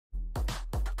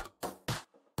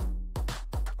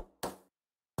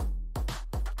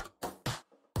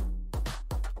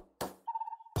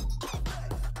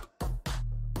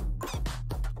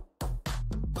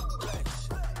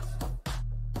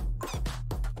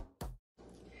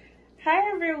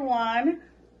Hi everyone,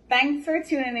 thanks for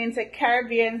tuning into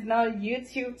Caribbean's Now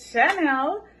YouTube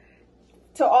channel.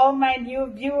 To all my new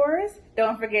viewers,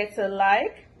 don't forget to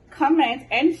like, comment,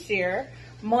 and share.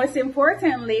 Most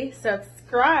importantly,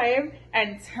 subscribe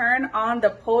and turn on the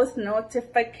post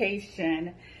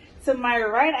notification. To my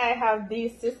right, I have the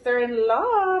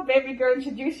sister-in-law. Baby girl,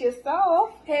 introduce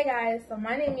yourself. Hey guys, so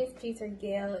my name is Peter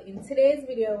Gale. In today's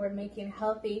video, we're making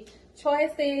healthy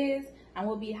choices and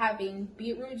we'll be having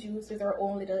beetroot juice with our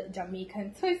own little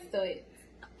Jamaican twist to it.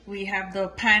 We have the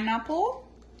pineapple,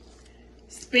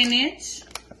 spinach,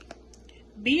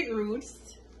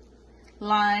 beetroots,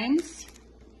 limes,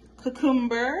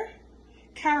 cucumber,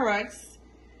 carrots,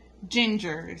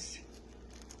 gingers.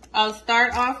 I'll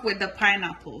start off with the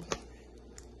pineapple.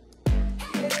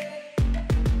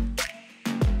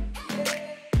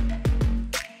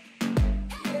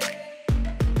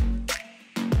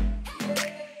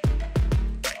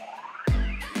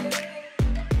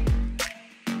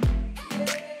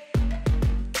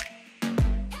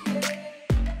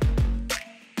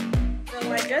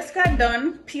 So I just got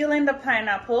done peeling the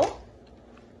pineapple,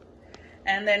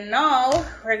 and then now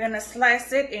we're gonna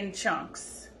slice it in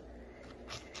chunks.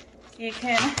 You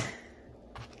can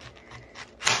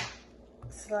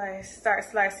start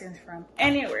slicing from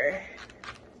anywhere.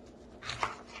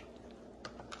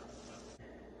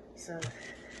 So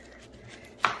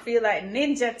I feel like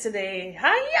ninja today.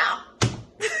 Hiya!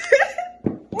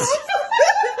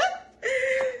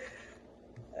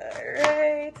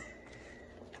 Alright.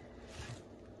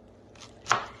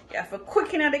 Yeah, for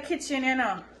cooking at the kitchen, you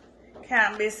know,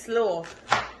 can't be slow.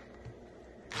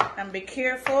 And be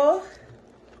careful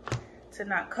to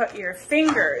not cut your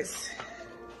fingers.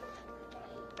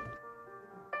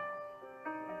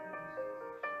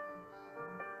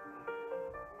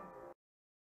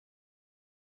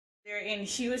 They're in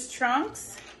huge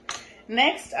chunks.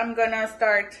 Next, I'm gonna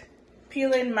start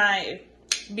peeling my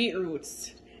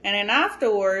beetroots. And then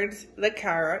afterwards, the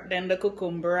carrot, then the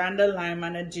cucumber, and the lime,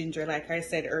 and the ginger, like I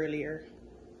said earlier.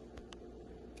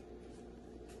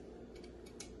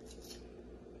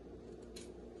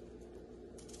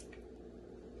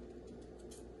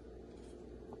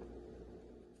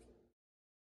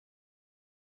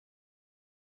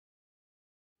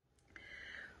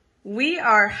 We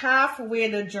are halfway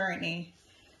the journey.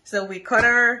 So we cut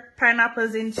our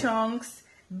pineapples in chunks,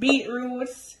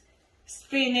 beetroots,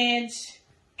 spinach,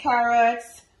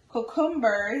 carrots,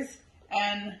 cucumbers,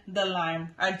 and the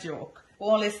lime. A joke. We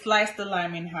only sliced the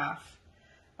lime in half.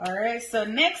 Alright, so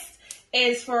next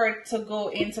is for it to go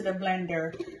into the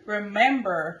blender.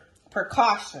 Remember,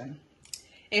 precaution.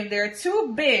 If they're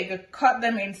too big, cut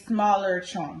them in smaller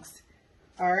chunks.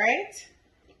 Alright?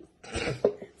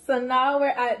 So now we're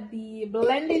at the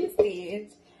blending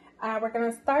stage. We're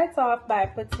going to start off by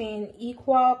putting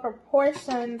equal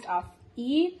proportions of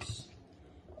each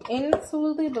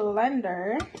into the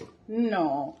blender.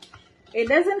 No, it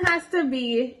doesn't have to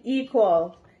be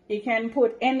equal. You can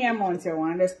put any amount you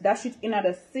want. Just dash it in at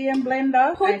the same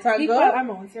blender. Put equal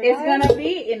amounts. It's going to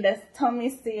be in the tummy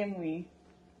same way.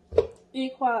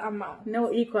 Equal amount.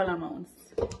 No equal amounts.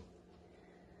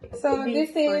 So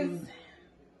this is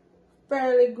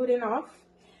fairly good enough,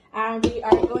 and we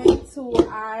are going to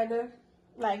add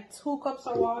like 2 cups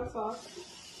of water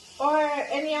or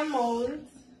any amount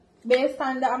based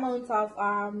on the amount of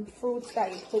fruits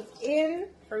that you put in.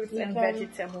 Fruits and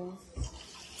vegetables.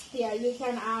 Yeah, you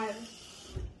can add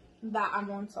that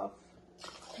amount of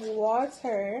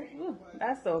water. Ooh,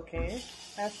 that's okay.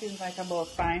 That seems like about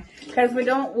fine, because we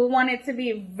want it to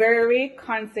be very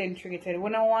concentrated. We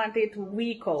don't want it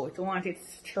weak out. We want it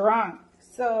strong.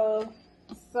 So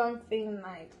something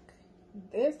like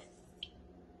this.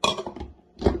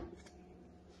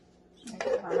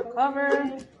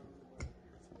 Cover.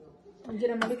 Get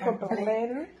them a little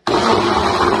blend.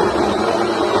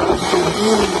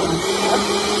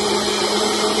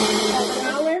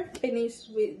 Now we're finished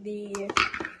with the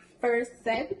first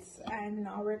set, and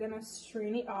now we're gonna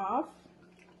strain it off.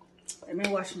 Let me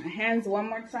wash my hands one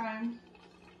more time.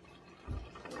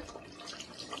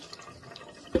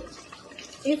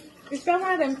 If some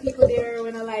of them people there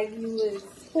wanna like use a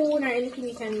spoon or anything,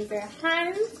 you can use their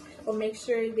hands, but make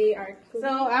sure they are clean.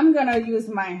 So I'm gonna use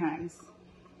my hands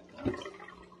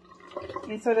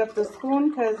instead of the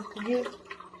spoon, because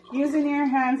using your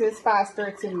hands is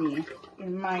faster to me,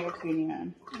 in my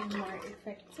opinion. More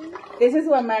effective. This is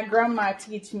what my grandma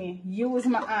teach me. Use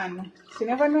my hand. She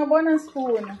never know about a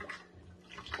spoon.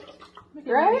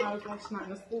 Right? That's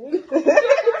not a spoon.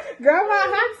 Grandma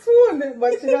had spoon,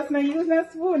 but she doesn't use a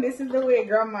spoon. This is the way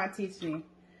grandma teach me.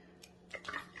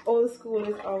 Old school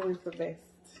is always the best.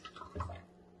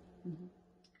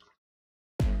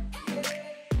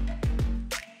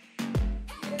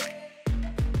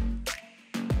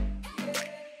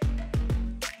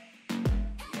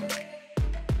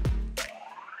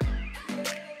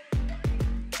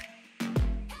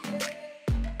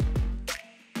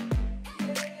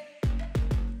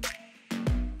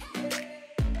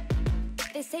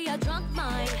 They say a drunk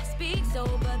mind speaks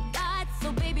sober thoughts.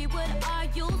 So baby, what are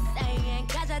you saying?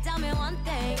 Gotta tell me one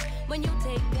thing. When you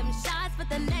take them shots, but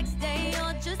the next day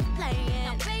you're just playing.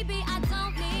 Now baby, I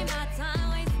don't need my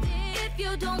time wasted. If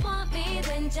you don't want me,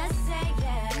 then just say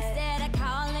yes. Instead of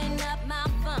calling up my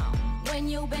phone when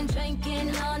you've been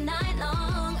drinking all night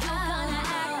long. You're gonna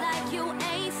act like you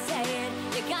ain't saying.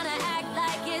 You're gonna act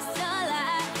like it's a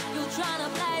lie. You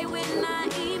tryna play with my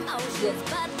emotions,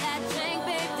 but that drink,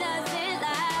 babe, doesn't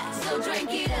lie. So drink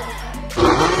it up.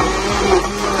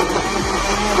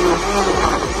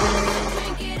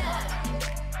 Drink it up.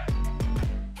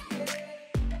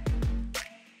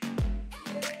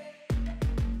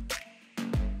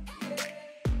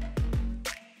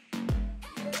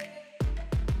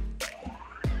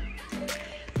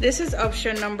 This is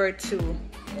option number 2.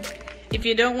 If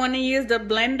you don't want to use the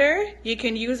blender, you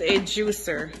can use a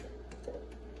juicer.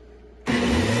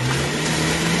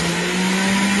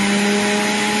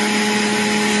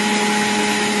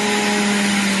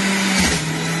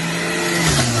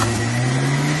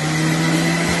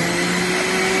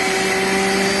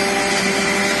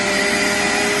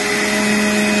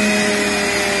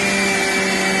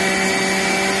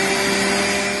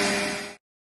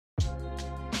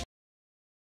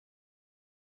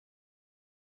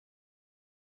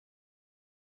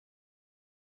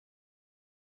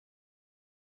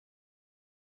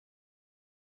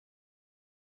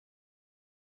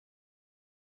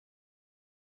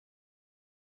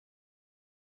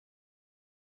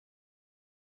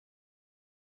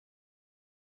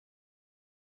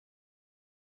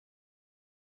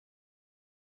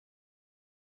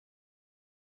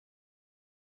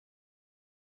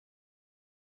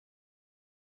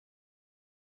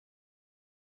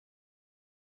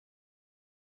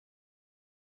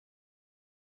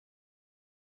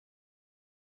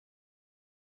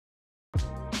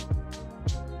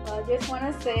 I just want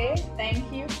to say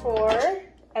thank you for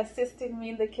assisting me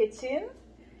in the kitchen.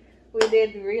 We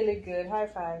did really good. High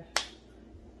five.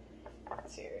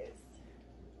 Cheers.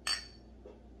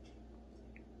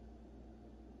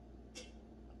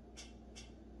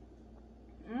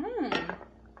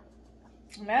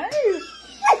 Nice.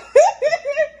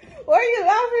 What are you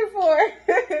laughing for?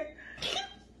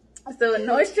 So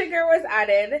no sugar was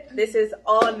added. This is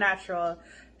all natural.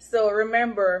 So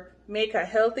remember, make a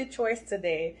healthy choice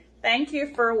today. Thank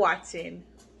you for watching.